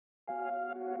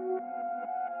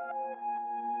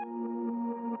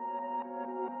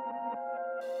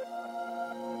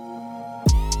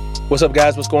What's up,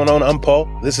 guys? What's going on? I'm Paul.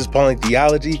 This is Pauline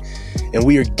Theology, and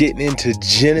we are getting into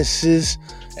Genesis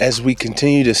as we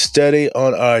continue to study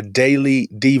on our daily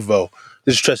Devo.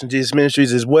 This is Trust in Jesus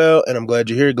Ministries as well, and I'm glad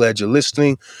you're here, glad you're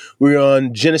listening. We're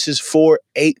on Genesis 4,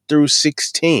 8 through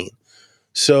 16.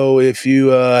 So if you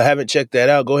haven't checked that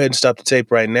out, go ahead and stop the tape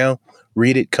right now.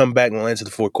 Read it, come back, and we'll answer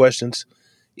the 4 questions.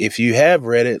 If you have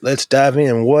read it, let's dive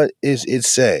in. What is it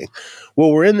saying?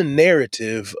 Well, we're in the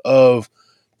narrative of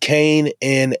Cain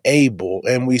and Abel,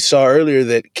 and we saw earlier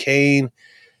that Cain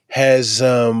has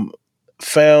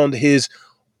found his,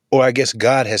 or I guess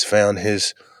God has found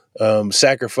his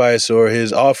sacrifice or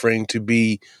his offering to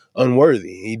be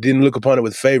unworthy. He didn't look upon it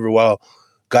with favor, while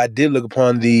God did look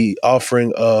upon the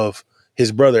offering of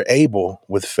his brother Abel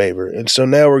with favor. And so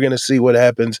now we're going to see what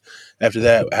happens after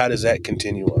that. How does that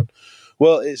continue on?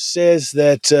 Well, it says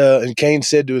that, and Cain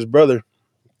said to his brother,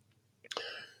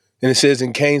 and it says,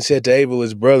 and Cain said to Abel,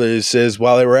 his brother, it says,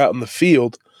 while they were out in the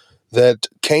field, that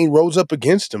Cain rose up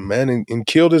against him, man, and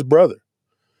killed his brother.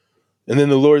 And then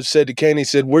the Lord said to Cain, he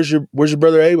said, where's your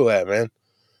brother Abel at, man?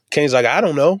 Cain's like, I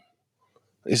don't know.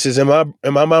 He says, am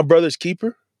I my brother's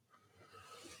keeper?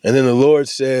 And then the Lord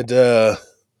said,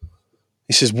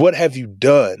 he says, what have you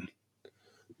done?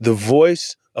 The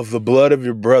voice of the blood of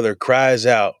your brother cries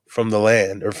out from the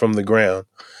land, or from the ground.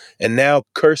 And now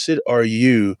cursed are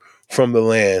you from the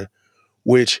land,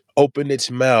 which opened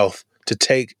its mouth to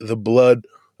take the blood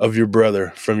of your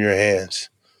brother from your hands.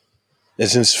 And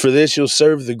since for this you'll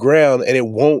serve the ground, and it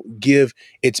won't give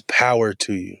its power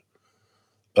to you.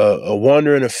 A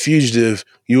wanderer and a fugitive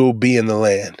you will be in the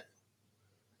land.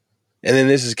 And then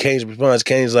this is Cain's response.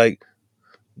 Cain's like,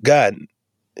 God,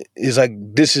 is like,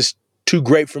 this is too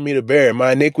great for me to bear.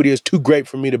 My iniquity is too great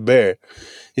for me to bear.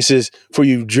 He says, for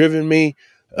you've driven me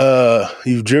for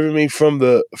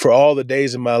all the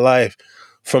days of my life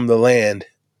from the land.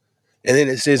 And then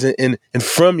it says, and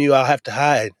from you I'll have to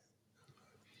hide.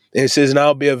 And it says, and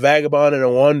I'll be a vagabond and a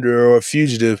wanderer or a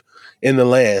fugitive in the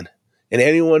land. And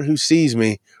anyone who sees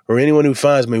me or anyone who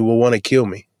finds me will want to kill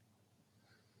me.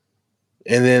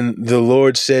 And then the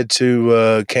Lord said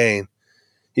to Cain,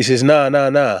 he says,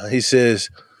 nah. He says,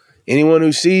 anyone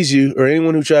who sees you or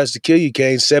anyone who tries to kill you,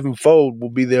 Cain, sevenfold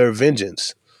will be their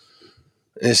vengeance.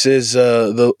 And it says,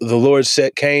 the Lord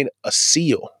set Cain a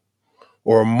seal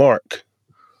or a mark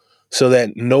so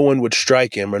that no one would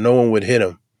strike him or no one would hit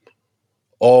him,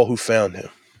 all who found him.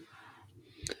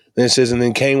 Then it says, and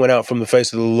then Cain went out from the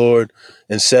face of the Lord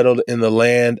and settled in the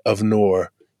land of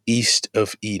Nor, east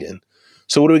of Eden.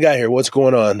 So what do we got here? What's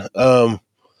going on?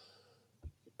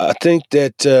 I think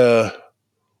that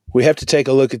we have to take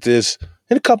a look at this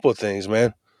in a couple of things,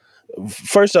 man.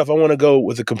 First off, I want to go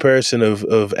with a comparison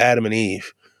of Adam and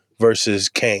Eve versus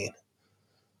Cain,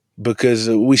 because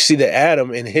we see that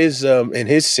Adam in his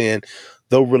sin,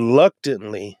 though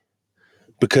reluctantly,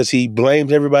 because he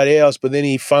blames everybody else, but then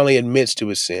he finally admits to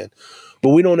his sin.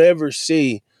 But we don't ever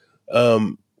see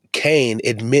Cain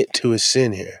admit to his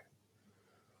sin here.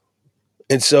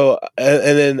 And so,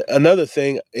 and then another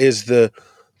thing is the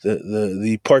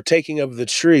partaking of the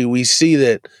tree. We see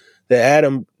that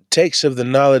Adam takes of the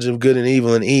knowledge of good and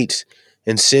evil and eats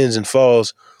and sins and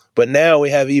falls. But now we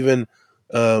have even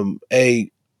a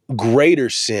greater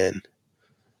sin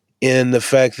in the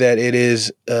fact that it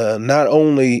is not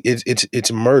only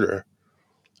it's murder,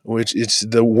 which it's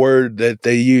the word that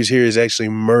they use here is actually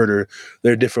murder.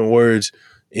 There are different words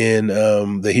in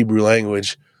the Hebrew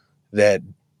language that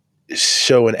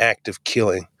show an act of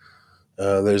killing.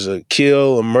 There's a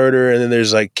kill, a murder, and then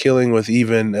there's like killing with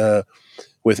even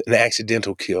with an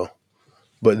accidental kill.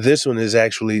 But this one is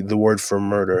actually the word for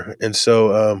murder. And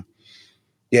so,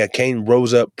 Cain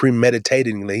rose up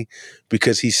premeditatedly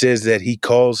because he says that he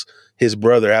calls his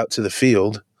brother out to the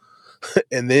field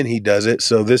and then he does it.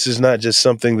 So this is not just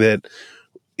something that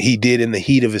he did in the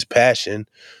heat of his passion,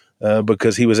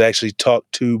 because he was actually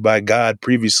talked to by God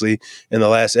previously in the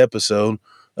last episode,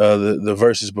 the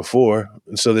verses before.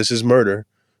 And so this is murder,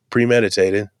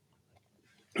 premeditated.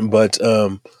 But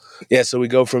so we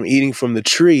go from eating from the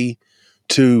tree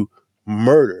to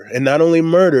murder. And not only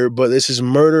murder, but this is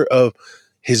murder of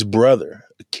his brother,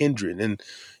 a kindred. And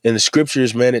in the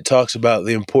scriptures, man, it talks about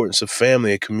the importance of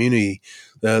family, a community.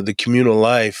 The communal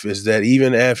life is that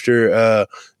even after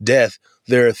death,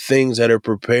 there are things that are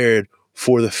prepared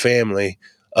for the family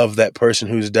of that person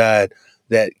who's died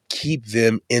that keep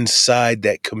them inside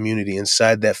that community,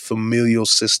 inside that familial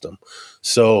system.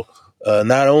 So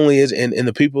not only is, and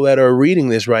the people that are reading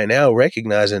this right now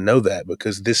recognize and know that,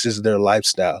 because this is their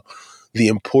lifestyle, the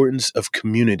importance of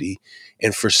community,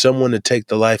 and for someone to take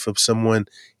the life of someone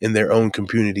in their own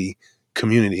community,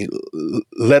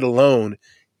 let alone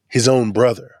his own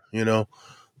brother. You know,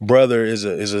 brother is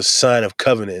a sign of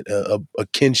covenant, a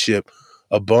kinship,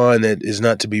 a bond that is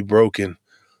not to be broken.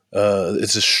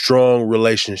 It's a strong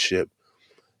relationship,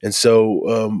 and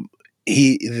so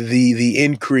the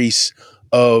increase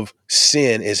of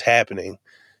sin is happening,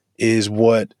 is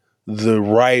what the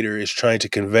writer is trying to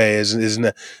convey.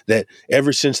 Isn't that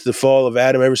ever since the fall of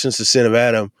Adam, ever since the sin of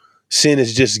Adam, sin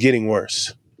is just getting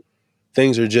worse.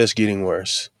 Things are just getting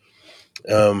worse.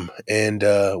 And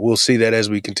we'll see that as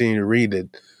we continue to read, that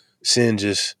sin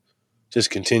just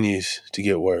continues to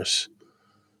get worse.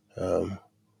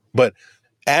 But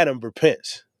Adam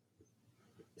repents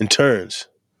and turns.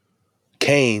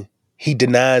 Cain, he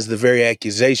denies the very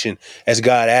accusation as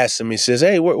God asks him. He says,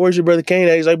 "Hey, where's your brother Cain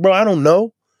at?" He's like, "Bro, I don't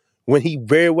know," when he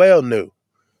very well knew,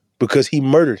 because he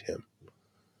murdered him.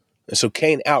 And so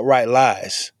Cain outright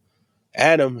lies.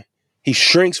 Adam, he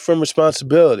shrinks from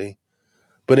responsibility,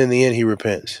 but in the end he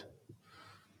repents,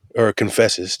 or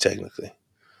confesses technically.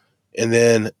 And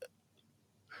then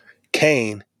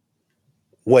Cain,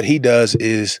 what he does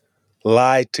is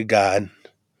lie to God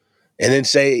and then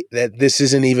say that this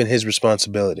isn't even his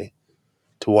responsibility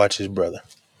to watch his brother.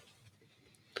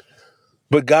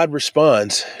 But God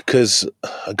responds, because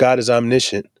God is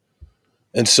omniscient.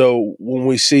 And so when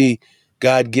we see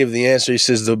God give the answer, he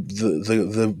says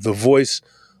the voice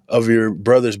of your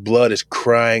brother's blood is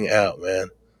crying out, man.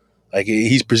 Like,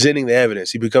 he's presenting the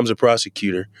evidence. He becomes a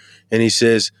prosecutor, and he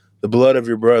says the blood of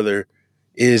your brother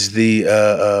is the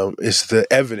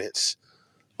evidence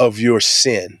of your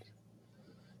sin.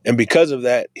 And because of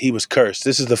that, he was cursed.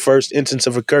 This is the first instance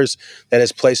of a curse that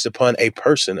is placed upon a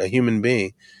person, a human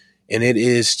being, and it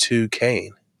is to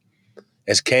Cain.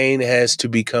 As Cain has to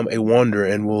become a wanderer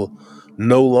and will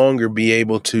no longer be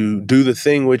able to do the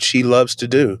thing which he loves to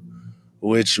do,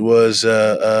 which was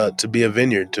to be a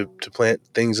vineyard, to plant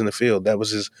things in the field. That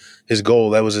was his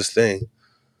goal. That was his thing.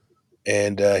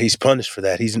 And he's punished for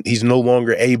that. He's no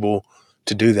longer able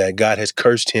to do that. God has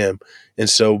cursed him. And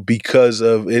so because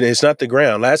of it, it's not the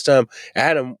ground. Last time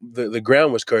Adam, the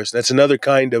ground was cursed. That's another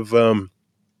kind of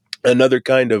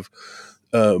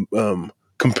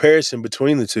comparison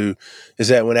between the two, is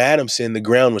that when Adam sinned, the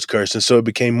ground was cursed. And so it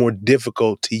became more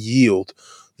difficult to yield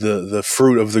the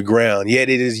fruit of the ground. Yet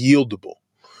it is yieldable.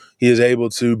 He is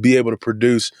able to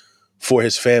produce for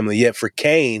his family. Yet for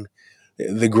Cain,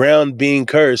 the ground being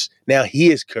cursed, now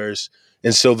he is cursed.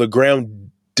 And so the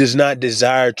ground does not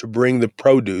desire to bring the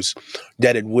produce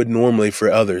that it would normally for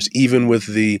others, even with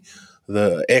the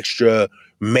extra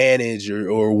manage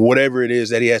or whatever it is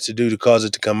that he has to do to cause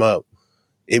it to come up.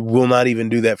 It will not even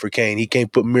do that for Cain. He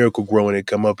can't put Miracle Grow and it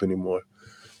come up anymore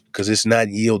because it's not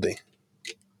yielding.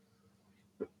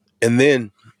 And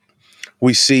then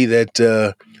we see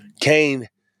that Cain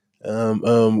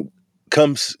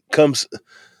comes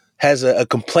has a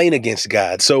complaint against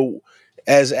God. So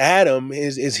as Adam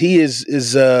is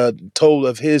told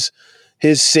of his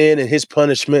sin and his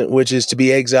punishment, which is to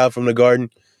be exiled from the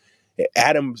garden,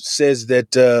 Adam says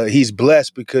that he's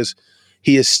blessed because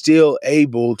he is still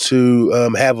able to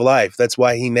have life. That's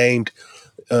why he named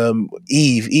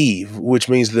Eve, which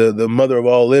means the mother of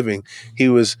all living. He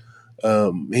was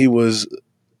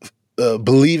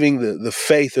believing the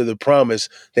faith or the promise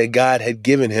that God had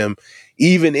given him,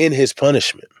 even in his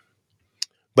punishment.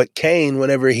 But Cain,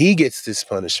 whenever he gets this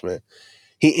punishment,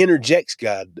 he interjects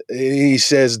God. He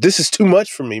says, "This is too much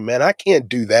for me, man. I can't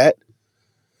do that."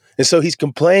 And so he's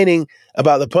complaining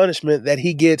about the punishment that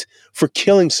he gets for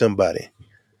killing somebody.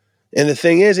 And the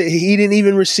thing is, he didn't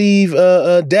even receive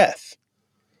death.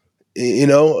 He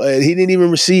didn't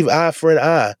even receive eye for an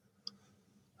eye.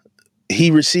 He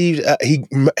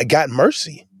got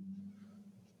mercy.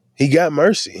 He got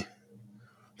mercy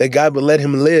that God would let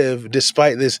him live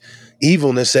despite this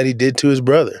evilness that he did to his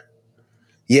brother.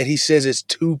 Yet he says it's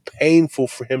too painful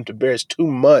for him to bear. It's too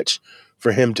much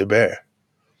for him to bear.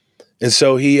 And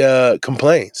so he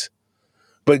complains.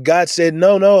 But God said,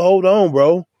 no, hold on,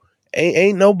 bro.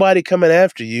 Ain't nobody coming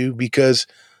after you, because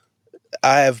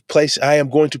I am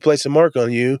going to place a mark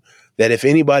on you that if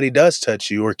anybody does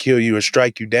touch you or kill you or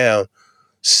strike you down,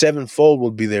 sevenfold will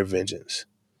be their vengeance.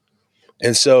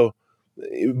 And so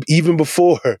even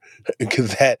before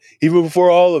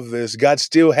all of this, God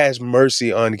still has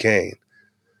mercy on Cain.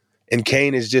 And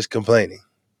Cain is just complaining.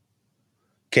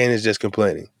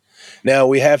 Now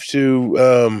we have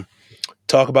to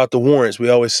talk about the warrants. We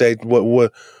always say,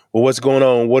 what's going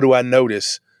on? What do I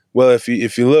notice? Well, if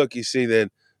you look, you see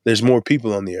that there's more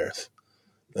people on the earth.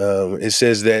 It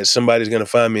says that somebody's going to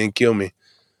find me and kill me.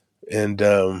 And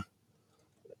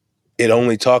it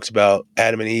only talks about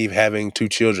Adam and Eve having two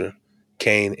children,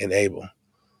 Cain and Abel.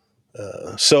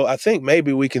 So I think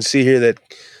maybe we can see here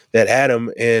that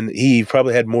Adam and Eve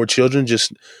probably had more children,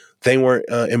 just they weren't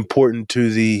important to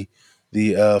the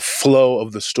flow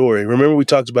of the story. Remember, we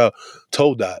talked about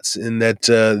Toldots and that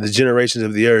the generations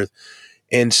of the earth.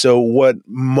 And so, what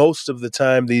most of the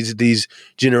time these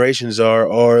generations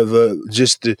are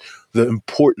the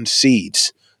important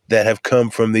seeds that have come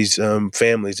from these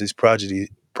families, these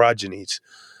progenies.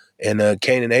 And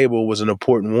Cain and Abel was an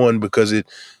important one because it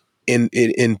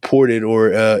imported or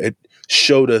it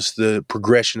showed us the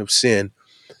progression of sin.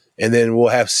 And then we'll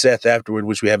have Seth afterward,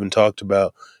 which we haven't talked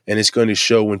about, and it's going to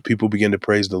show when people begin to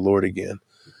praise the Lord again.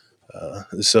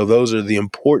 So those are the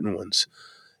important ones.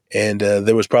 And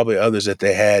there was probably others that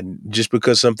they had. Just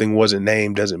because something wasn't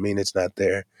named doesn't mean it's not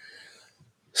there.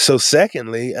 So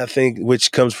secondly, I think,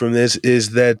 which comes from this,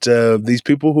 is that these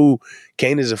people who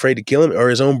Cain is afraid to kill him are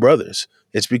his own brothers.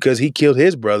 It's because he killed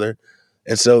his brother.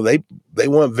 And so they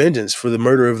want vengeance for the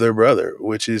murder of their brother,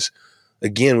 which is,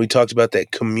 again, we talked about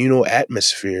that communal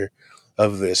atmosphere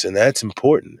of this, and that's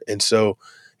important. And so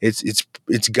it's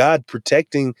God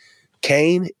protecting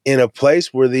Cain in a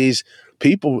place where these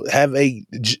people have a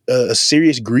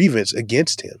serious grievance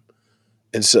against him,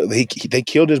 and so they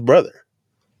killed his brother.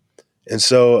 And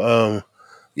so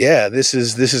this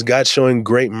is God showing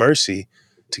great mercy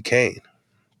to Cain.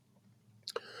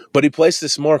 But he placed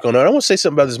this mark on it. I want to say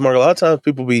something about this mark. A lot of times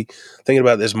people be thinking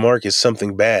about this mark as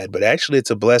something bad, but actually it's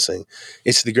a blessing.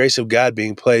 It's the grace of God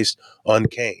being placed on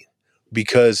Cain,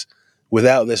 because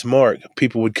without this mark,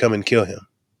 people would come and kill him.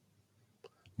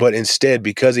 But instead,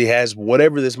 because he has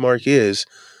whatever this mark is,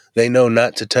 they know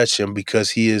not to touch him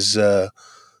because he is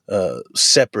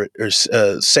separate or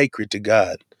sacred to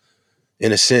God,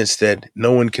 in a sense that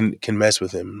no one can mess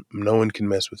with him. No one can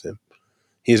mess with him.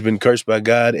 He has been cursed by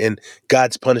God, and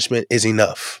God's punishment is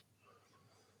enough.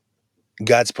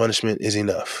 God's punishment is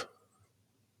enough.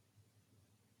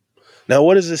 Now,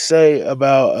 what does this say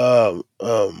about?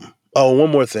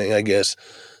 One more thing, I guess,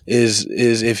 is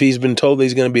if he's been told that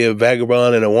he's going to be a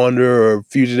vagabond and a wanderer or a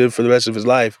fugitive for the rest of his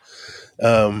life,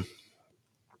 how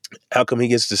come he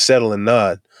gets to settle in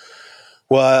Nod?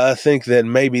 Well, I think that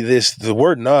maybe the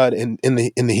word Nod in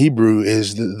the Hebrew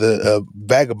is the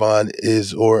vagabond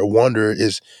is, or a wanderer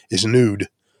is nude,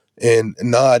 and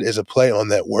Nod is a play on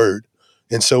that word,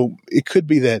 and so it could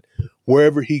be that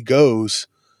wherever he goes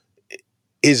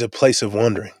is a place of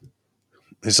wandering.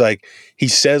 It's like he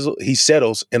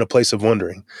settles in a place of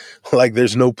wandering, like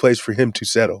there's no place for him to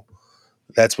settle.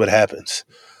 That's what happens,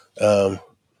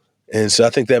 and so I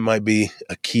think that might be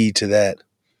a key to that.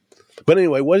 But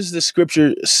anyway, what does the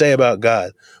scripture say about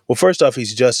God? Well, first off,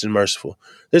 he's just and merciful.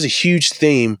 There's a huge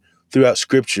theme throughout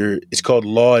scripture. It's called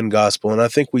law and gospel. And I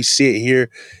think we see it here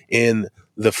in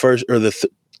the first or the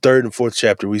third and fourth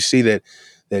chapter. We see that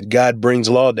God brings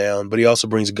law down, but he also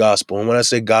brings gospel. And when I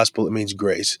say gospel, it means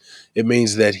grace. It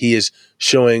means that he is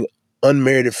showing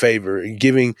unmerited favor,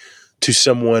 giving to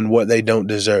someone what they don't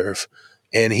deserve.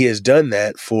 And he has done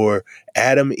that for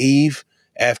Adam, Eve,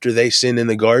 after they sinned in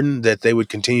the garden, that they would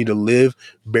continue to live,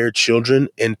 bear children,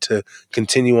 and to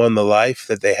continue on the life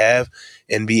that they have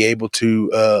and be able to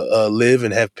live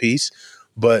and have peace.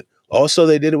 But also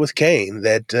they did it with Cain,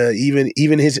 that even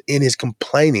in his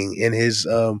complaining, in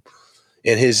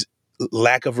his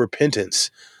lack of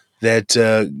repentance,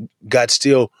 that God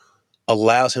still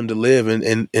allows him to live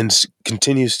and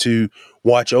continues to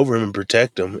watch over him and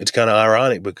protect him. It's kind of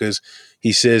ironic because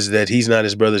he says that he's not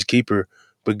his brother's keeper,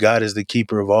 but God is the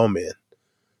keeper of all men.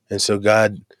 And so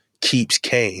God keeps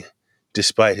Cain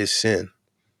despite his sin.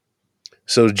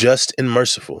 So just and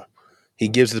merciful. He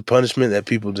gives the punishment that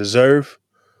people deserve,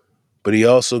 but he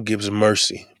also gives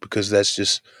mercy because that's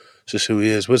just who he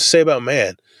is. What to say about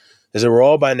man is that we're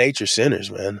all by nature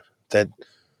sinners, man. That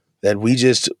we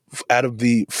just, out of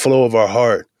the flow of our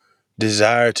heart,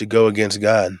 desire to go against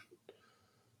God.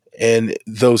 And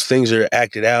those things are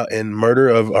acted out in murder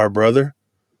of our brother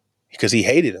because he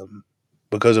hated him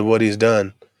because of what he's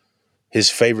done, his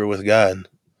favor with God.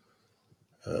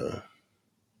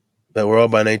 That we're all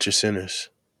by nature sinners.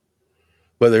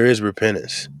 But there is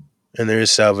repentance, and there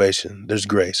is salvation. There's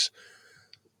grace,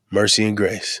 mercy and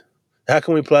grace. How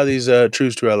can we apply these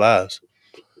truths to our lives?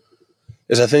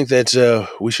 Is I think that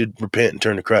we should repent and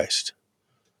turn to Christ.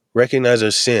 Recognize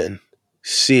our sin,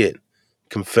 see it,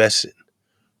 confess it,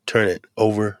 turn it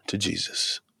over to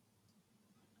Jesus.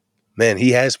 Man,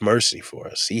 he has mercy for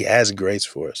us. He has grace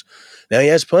for us. Now, he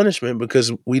has punishment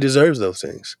because we deserve those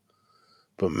things.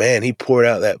 But man, he poured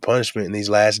out that punishment in these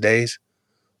last days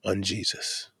on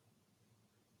Jesus.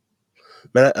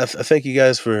 Man, I thank you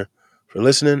guys for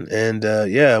listening. And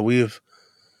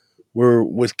we're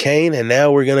with Cain, and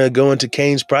now we're going to go into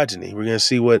Cain's progeny. We're going to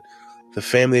see what the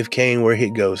family of Cain, where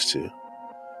it goes to.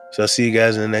 So I'll see you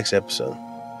guys in the next episode.